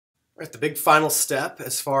Right, the big final step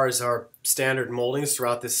as far as our standard moldings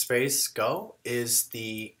throughout this space go is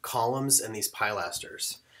the columns and these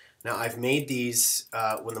pilasters. Now I've made these,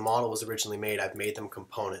 when the model was originally made, I've made them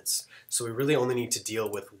components. So we really only need to deal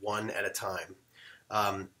with one at a time.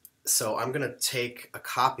 So I'm going to take a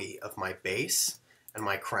copy of my base and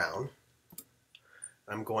my crown.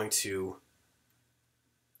 I'm going to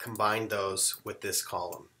combine those with this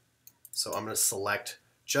column. So I'm going to select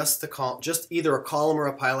just either a column or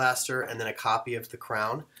a pilaster and then a copy of the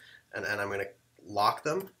crown, and I'm going to lock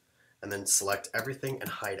them and then select everything and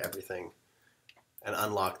hide everything and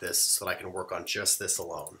unlock this so that I can work on just this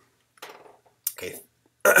alone. Okay,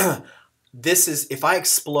 this is, if I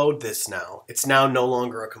explode this now, it's now no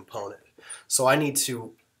longer a component. So I need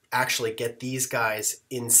to actually get these guys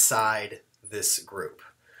inside this group.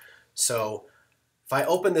 So if I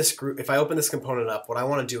open this component up, what I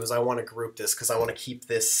want to do is I want to group this because I want to keep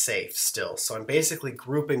this safe still. So I'm basically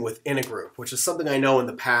grouping within a group, which is something I know in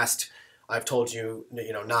the past I've told you,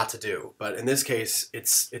 not to do. But in this case,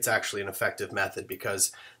 it's actually an effective method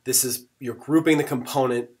because you're grouping the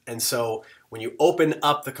component, and so when you open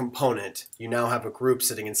up the component, you now have a group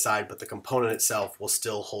sitting inside, but the component itself will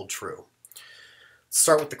still hold true. Let's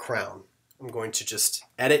start with the crown. I'm going to just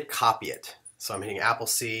edit, copy it. So I'm hitting Apple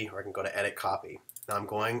C, or I can go to edit, copy. Now I'm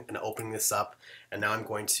going and opening this up, and now I'm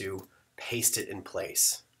going to paste it in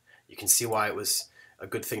place. You can see why it was a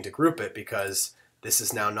good thing to group it, because this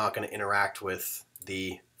is now not going to interact with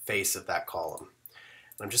the face of that column.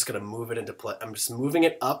 And I'm just going to move it into place. I'm just moving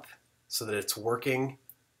it up so that it's working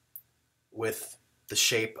with the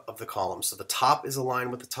shape of the column. So the top is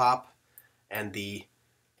aligned with the top, and the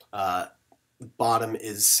bottom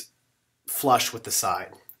is flush with the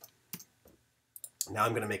side. Now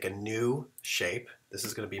I'm going to make a new shape. This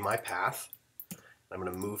is going to be my path. I'm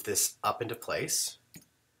going to move this up into place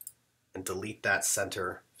and delete that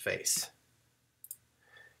center face.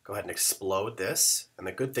 Go ahead and explode this. And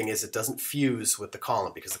the good thing is it doesn't fuse with the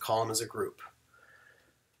column because the column is a group.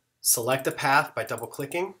 Select a path by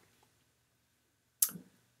double-clicking.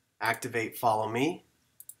 Activate Follow Me.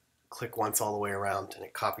 Click once all the way around, and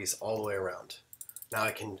it copies all the way around. Now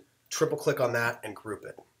I can triple-click on that and group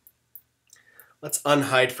it. Let's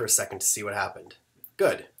unhide for a second to see what happened.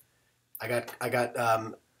 Good. I got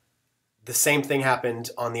the same thing happened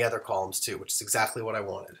on the other columns too, which is exactly what I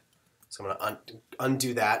wanted. So I'm going to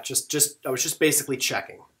undo that. I was just basically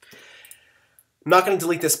checking. I'm not going to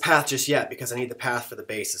delete this path just yet because I need the path for the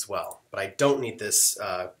base as well. But I don't need this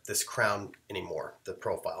this crown anymore, the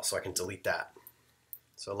profile, so I can delete that.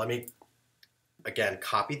 So let me again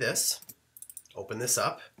copy this, open this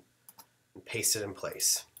up, and paste it in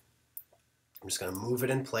place. I'm just going to move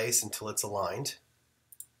it in place until it's aligned.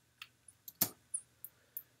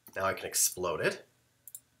 Now I can explode it.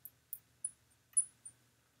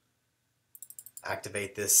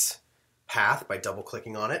 Activate this path by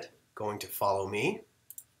double-clicking on it, going to Follow Me,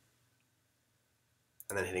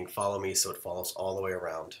 and then hitting Follow Me so it follows all the way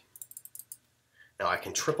around. Now I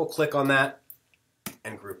can triple-click on that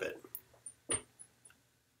and group it.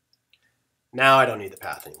 Now I don't need the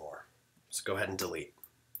path anymore. So go ahead and delete.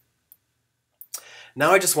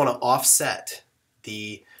 Now I just want to offset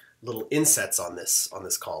the little insets on this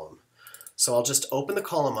column. So I'll just open the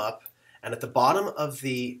column up, and at the bottom of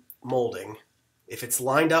the molding, if it's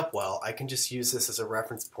lined up well, I can just use this as a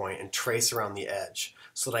reference point and trace around the edge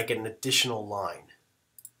so that I get an additional line.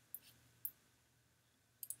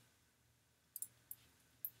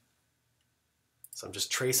 So I'm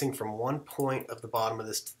just tracing from one point of the bottom of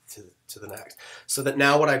this to the next. So that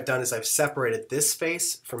now what I've done is I've separated this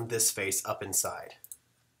face from this face up inside.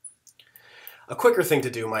 A quicker thing to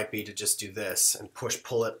do might be to just do this and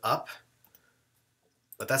pull it up.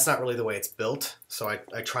 But that's not really the way it's built. So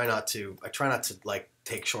I try not to like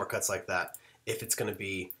take shortcuts like that if it's going to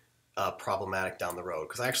be problematic down the road,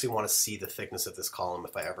 because I actually want to see the thickness of this column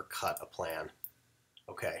if I ever cut a plan.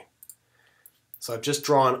 Okay. So I've just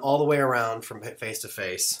drawn all the way around from face to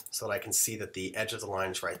face so that I can see that the edge of the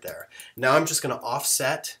line is right there. Now I'm just going to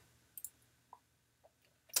offset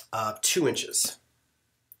 2 inches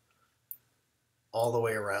all the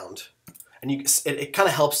way around. And it kind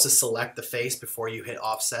of helps to select the face before you hit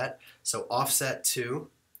offset. So offset 2,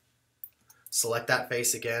 select that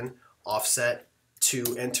face again, offset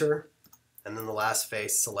 2, enter, and then the last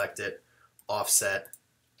face, select it, offset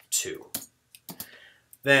 2.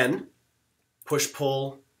 Then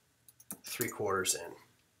push-pull 3/4 in.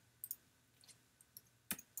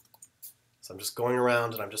 So I'm just going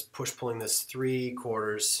around and I'm just push-pulling this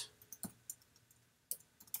 3/4.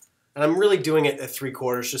 And I'm really doing it at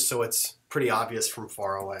 3/4 just so it's pretty obvious from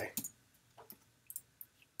far away.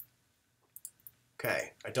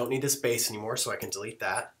 Okay, I don't need this base anymore, so I can delete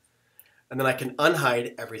that. And then I can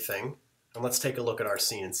unhide everything. And let's take a look at our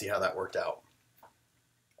scene and see how that worked out.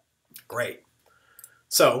 Great.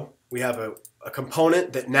 So we have a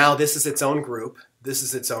component that now this is its own group, this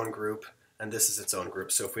is its own group, and this is its own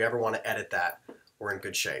group. So if we ever want to edit that, we're in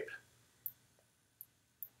good shape.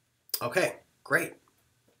 Okay, great.